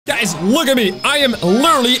Guys, look at me. I am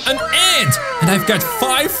literally an ant. And I've got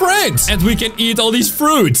 5 friends. And we can eat all these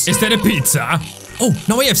fruits. Is that a pizza? Oh,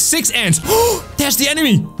 now I have 6 ants. Oh, there's the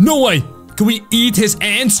enemy. No way. Can we eat his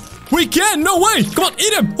ants? We can. No way. Come on,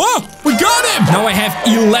 eat him. Oh, we got him. Now I have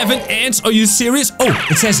 11 ants. Are you serious? Oh,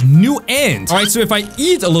 it says new ant. All right, so if I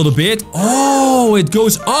eat a little bit. Oh, it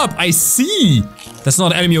goes up. I see. That's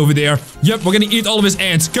not an enemy over there. Yep, we're gonna eat all of his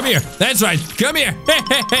ants. Come here. That's right. Come here.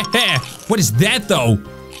 What is that, though?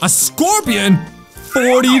 A scorpion?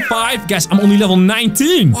 45. Guys, I'm only level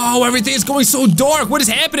 19. Wow, everything is going so dark. What is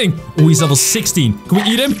happening? Oh, he's level 16. Can we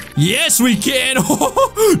eat him? Yes, we can.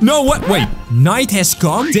 No, what? Wait. Night has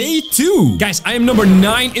come? Day 2. Guys, I am number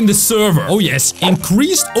 9 in the server. Oh, yes.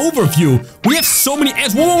 Increased overview. We have so many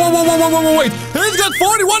ants. Whoa, wait. He's got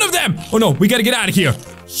 41 of them. Oh, no. We gotta get out of here.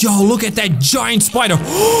 Yo, look at that giant spider.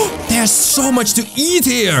 There's so much to eat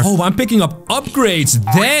here. Oh, I'm picking up upgrades.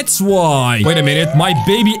 That's why. Wait a minute. My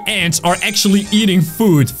baby ants are actually eating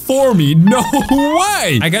food for me. No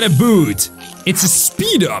way. I got a boot. It's a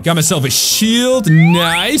speed up. Got myself a shield.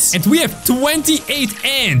 Nice. And we have 28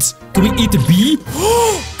 ants. Can we eat the bee?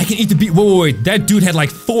 I can eat the bee. Wait. That dude had like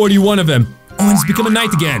 41 of them. Oh, and it's becoming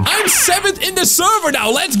night again. I'm 7th in the server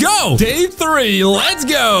now. Let's go. Day 3. Let's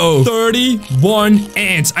go. 31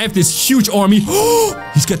 ants. I have this huge army.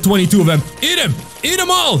 He's got 22 of them. Eat him. Eat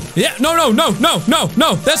them all. Yeah.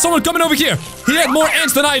 No. There's someone coming over here. He had more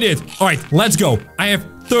ants than I did. All right. Let's go. I have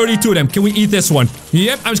 32 of them. Can we eat this one?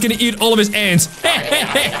 Yep. I'm just going to eat all of his ants.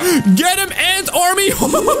 Get him, ant army. No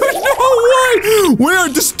way. We are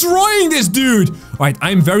destroying this dude. All right.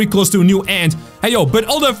 I'm very close to a new ant. Hey, yo, but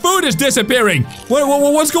all the food is disappearing.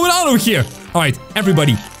 What's going on over here? All right,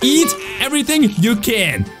 everybody, eat everything you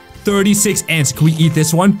can. 36 ants. Can we eat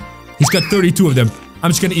this one? He's got 32 of them. I'm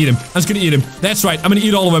just gonna eat him. That's right. I'm gonna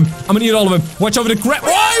eat all of them. Watch over the crab. Oh,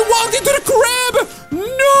 I walked into the crab.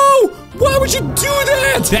 No. Why would you do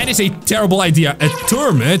that? That is a terrible idea. A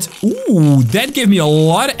termite? Ooh, that gave me a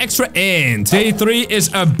lot of extra ants. Day 3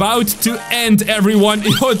 is about to end, everyone.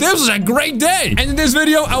 Yo, this was a great day. And in this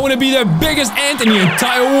video, I want to be the biggest ant in the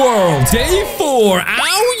entire world. Day 4.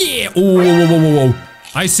 Oh, yeah. Whoa.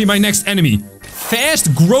 I see my next enemy.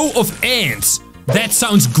 Fast grow of ants. That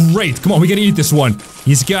sounds great. Come on, we gotta eat this one.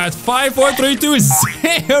 He's got 5, 4, 3, 2,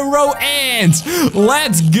 0 ants.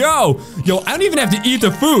 Let's go. Yo, I don't even have to eat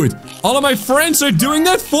the food. All of my friends are doing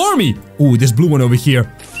that for me. Ooh, this blue one over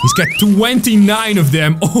here. He's got 29 of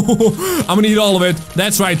them. Oh, I'm gonna eat all of it.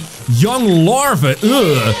 That's right. Young larva.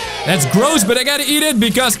 Ugh. That's gross, but I gotta eat it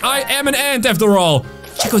because I am an ant after all.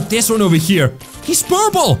 Check out this one over here. He's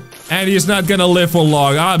purple. And he's not gonna live for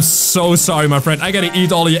long. I'm so sorry, my friend. I gotta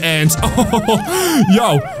eat all of your ants. Oh,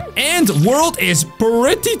 yo, ant world is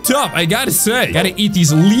pretty tough, I gotta say. Gotta eat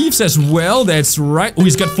these leaves as well. That's right. Oh,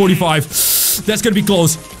 he's got 45. That's gonna be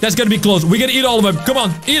close. We gotta eat all of them. Come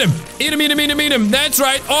on, eat him. Eat him. That's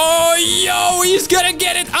right. Oh, yo, he's gonna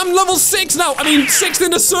get it. I'm level 6 now. I mean, 6th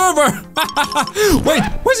in the server. Wait,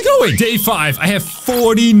 where's he going? Day 5. I have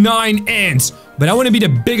 49 ants. But I want to be the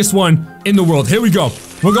biggest one in the world. Here we go.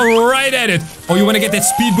 We're going right at it. Oh, you want to get that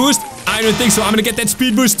speed boost? I don't think so. I'm going to get that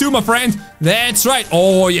speed boost too, my friend. That's right.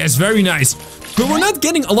 Oh, yes. Very nice. But we're not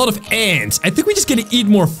getting a lot of ants. I think we're just going to eat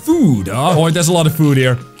more food. Oh, there's a lot of food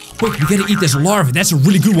here. Wait, we got to eat this larva. That's a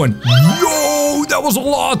really good one. Yo, that was a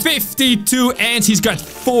lot. 52 ants. He's got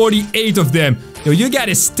 48 of them. Yo, you got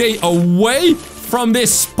to stay away from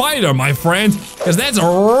this spider, my friend, because that's a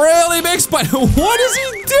really big spider. What is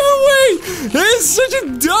he doing? He's such a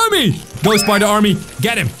dummy. Go, spider army.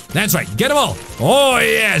 Get him. That's right. Get them all. Oh,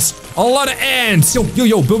 yes. A lot of ants.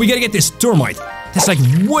 Yo, but we gotta get this termite. That's like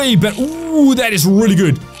way better. Ooh, that is really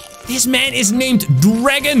good. This man is named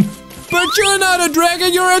Dragon. But you're not a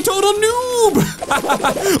dragon, you're a total noob!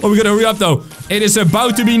 Oh, we gotta hurry up though. It is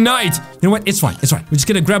about to be night. You know what? It's fine. We're just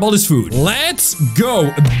gonna grab all this food. Let's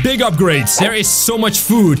go. Big upgrades. There is so much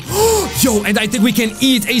food. Yo, and I think we can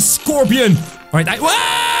eat a scorpion. All right,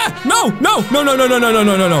 no.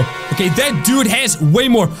 Okay, that dude has way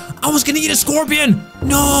more. I was gonna eat a scorpion.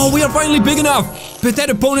 No, we are finally big enough. But that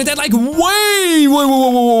opponent had like way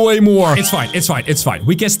more. It's fine.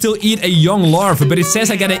 We can still eat a young larva, but it says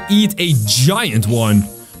I gotta eat a giant one.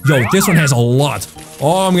 Yo, this one has a lot.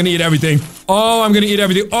 Oh, I'm gonna eat everything.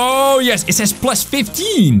 Oh, yes, it says plus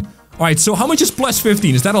 15. All right, so how much is plus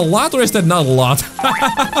 15? Is that a lot or is that not a lot?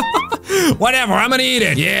 Whatever, I'm gonna eat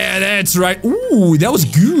it. Yeah, that's right. Ooh, that was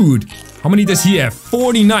good. How many does he have?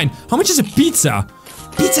 49. How much is a pizza?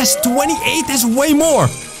 Pizza's 28. That's way more.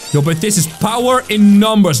 Yo, but this is power in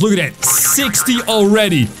numbers. Look at that. 60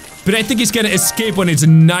 already. But I think he's gonna escape when it's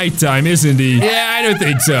nighttime, isn't he? Yeah, I don't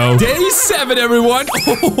think so. Day 7, everyone.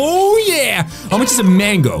 Oh, yeah. How much is a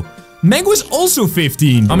mango? Mango is also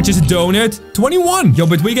 15. How much is a donut? 21. Yo,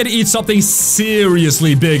 but we gotta eat something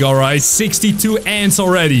seriously big, alright? 62 ants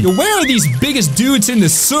already. Yo, where are these biggest dudes in the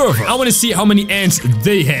server? I wanna see how many ants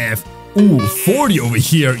they have. Ooh, 40 over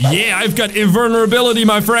here. Yeah, I've got invulnerability,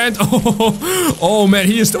 my friend. Oh, man,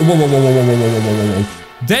 he is... Whoa.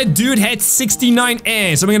 That dude had 69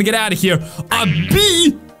 ants. I'm gonna get out of here. A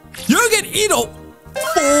bee? You can eat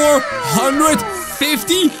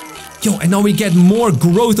 450? Yo, and now we get more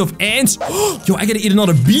growth of ants. Yo, I gotta eat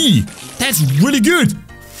another bee. That's really good.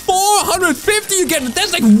 450 you get.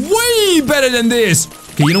 That's like way better than this.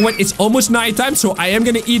 Okay, you know what? It's almost nighttime, so I am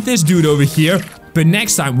gonna eat this dude over here. But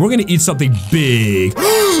next time, we're gonna eat something big.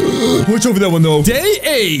 Watch over that one, though. Day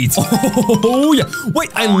 8. Oh, yeah. Wait,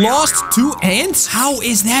 I lost 2 ants? How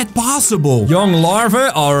is that possible? Young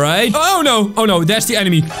larva, all right. Oh, no. Oh, no. That's the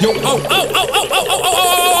enemy. Yo, oh.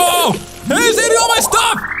 He's eating all my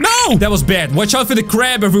stuff! No! That was bad. Watch out for the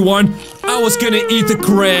crab, everyone. I was gonna eat the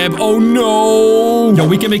crab. Oh, no. Yo,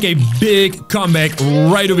 we can make a big comeback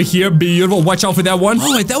right over here. Beautiful. Watch out for that one.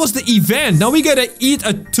 Oh, wait, that was the event. Now we gotta eat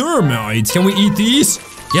a termite. Can we eat these?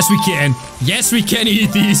 Yes, we can. Yes, we can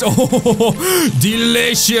eat these. Oh,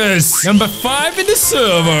 delicious. Number 5 in the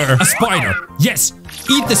server. A spider. Yes.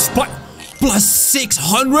 Eat the spider. Plus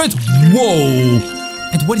 600. Whoa.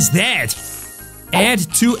 And what is that? Add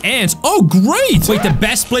 2 ants. Oh, great. Wait, the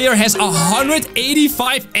best player has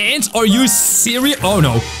 185 ants? Are you serious? Oh,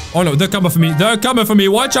 no. Oh, no. They're coming for me. They're coming for me.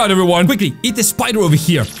 Watch out, everyone. Quickly, eat the spider over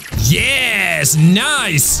here. Yes,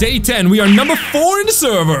 nice. Day 10. We are number 4 in the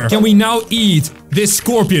server. Can we now eat this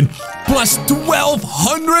scorpion? Plus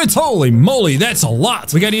 1,200. Holy moly, that's a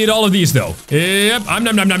lot. We gotta eat all of these, though. Yep. That's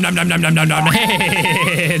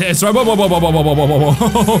right.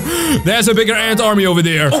 Whoa. There's a bigger ant army over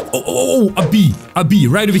there. Oh, a bee. A bee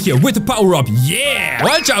right over here with the power up. Yeah.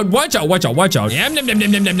 Watch out. Yum.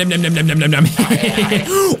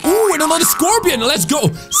 Ooh, and another scorpion. Let's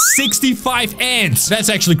go. 65 ants. That's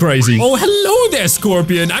actually crazy. Oh, hello there,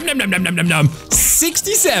 scorpion.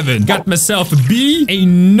 67. Got myself a bee.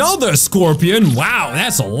 Another scorpion. Wow,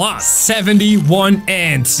 that's a lot. 71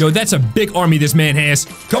 ants. Yo, that's a big army this man has.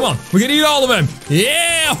 Come on, we're gonna eat all of them.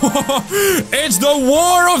 Yeah. It's the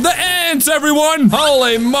war of the ants, everyone.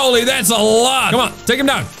 Holy moly, that's a lot. Come on, take him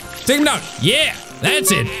down. Yeah.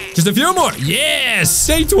 That's it. Just a few more. Yes.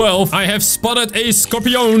 Day 12. I have spotted a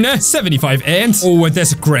scorpion. 75 ants. Oh, and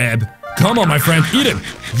there's a crab. Come on, my friend. Eat him.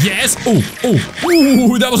 Yes. Ooh,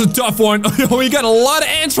 that was a tough one. We got a lot of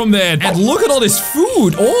ants from that. And look at all this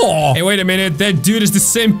food. Oh. Hey, wait a minute. That dude is the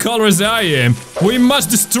same color as I am. We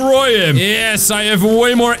must destroy him. Yes, I have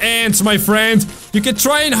way more ants, my friend. You can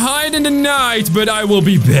try and hide in the night, but I will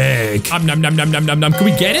be back. Can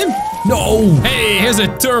we get him? No. Hey, here's a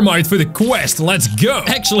termite for the quest. Let's go.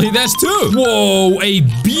 Actually, that's 2. Whoa, a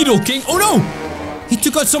beetle king. Oh, no. He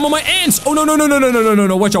took out some of my ants. Oh, no.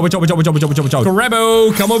 Watch out.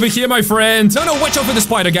 Crabbo, come over here, my friend. No, watch out for the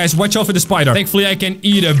spider, guys. Watch out for the spider. Thankfully, I can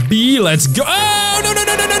eat a bee. Let's go. Oh, no.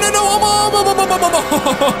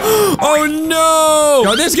 Oh, no.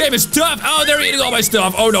 Yo, this game is tough. Oh, they're eating all my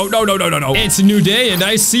stuff. Oh, no. It's a new day, and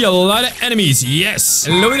I see a lot of enemies. Yes.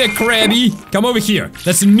 Hello there, Krabby. Come over here.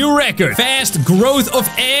 That's a new record. Fast growth of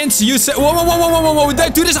ants. You said... Whoa.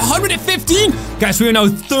 That dude is 115. Guys, we are now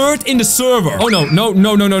 3rd in the server. Oh, no.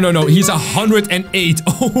 He's 108.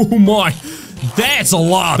 Oh my. That's a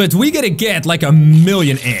lot. But we gotta get like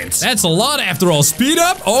 1,000,000 ants. That's a lot after all. Speed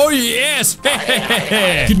up. Oh, yes.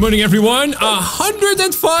 Good morning, everyone.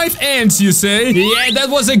 105 ants, you say? Yeah, that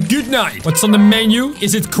was a good night. What's on the menu?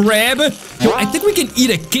 Is it crab? Yo, I think we can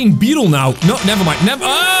eat a king beetle now. No, never mind.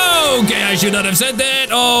 Oh, okay, I should not have said that.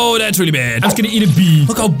 Oh, that's really bad. I'm just gonna eat a bee.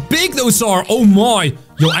 Look how big those are. Oh my.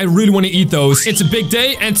 Yo, I really want to eat those. It's a big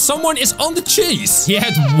day and someone is on the chase. He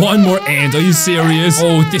had 1 more ant. Are you serious?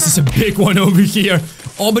 Oh, this is a big one over here.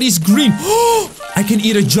 Oh, but he's green. I can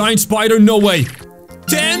eat a giant spider. No way.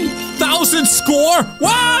 10,000 score.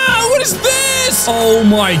 Wow, what is this? Oh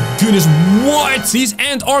my goodness, what? These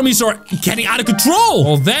ant armies are getting out of control.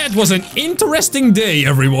 Well, that was an interesting day,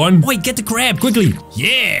 everyone. Wait, get the crab, quickly.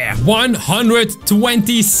 Yeah,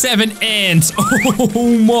 127 ants.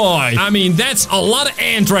 Oh my. I mean, that's a lot of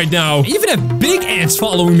ants right now. I even have big ants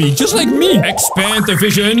following me, just like me. Expand the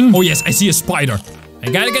vision. Oh yes, I see a spider. I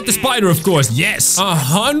gotta get the spider, of course. Yes.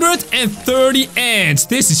 130 ants.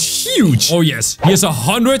 This is huge. Oh, yes. Here's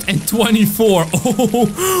 124.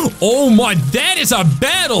 Oh my. That is a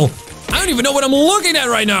battle. I don't even know what I'm looking at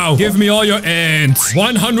right now. Give me all your ants.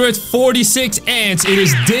 146 ants. It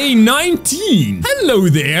is day 19. Hello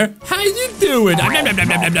there. How you doing?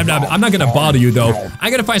 I'm not gonna bother you, though.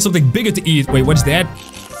 I gotta find something bigger to eat. Wait, what's that?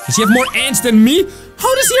 Does he have more ants than me?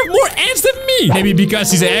 How does he have more ants than me? Maybe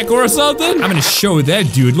because he's an echo or something? I'm gonna show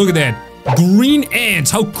that dude. Look at that. Green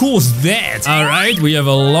ants. How cool is that? Alright, we have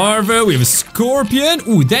a larva. We have a scorpion.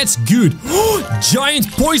 Ooh, that's good.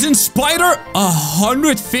 Giant poison spider.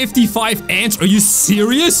 155 ants. Are you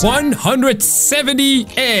serious? 170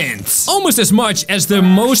 ants. Almost as much as the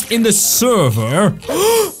most in the server.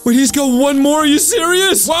 Wait, he's got one more. Are you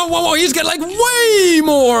serious? Whoa, whoa, whoa. He's got like way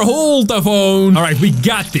more. Hold the phone. Alright, we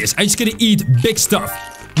got this. I just gotta eat big stuff.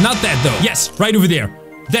 Not that though. Yes, right over there.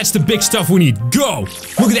 That's the big stuff we need. Go.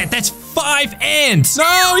 Look at that. That's 5 ants.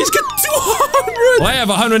 No, he's got 200. Well, I have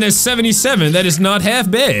 177. That is not half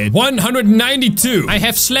bad. 192. I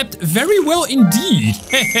have slept very well indeed.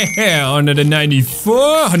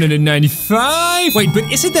 194. 195. Wait, but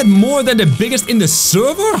isn't that more than the biggest in the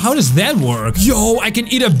server? How does that work? Yo, I can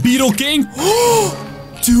eat a beetle king.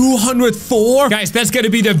 204. Guys, that's gonna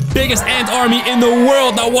be the biggest ant army in the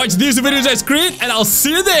world. Now watch these videos I create, and I'll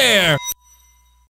see you there.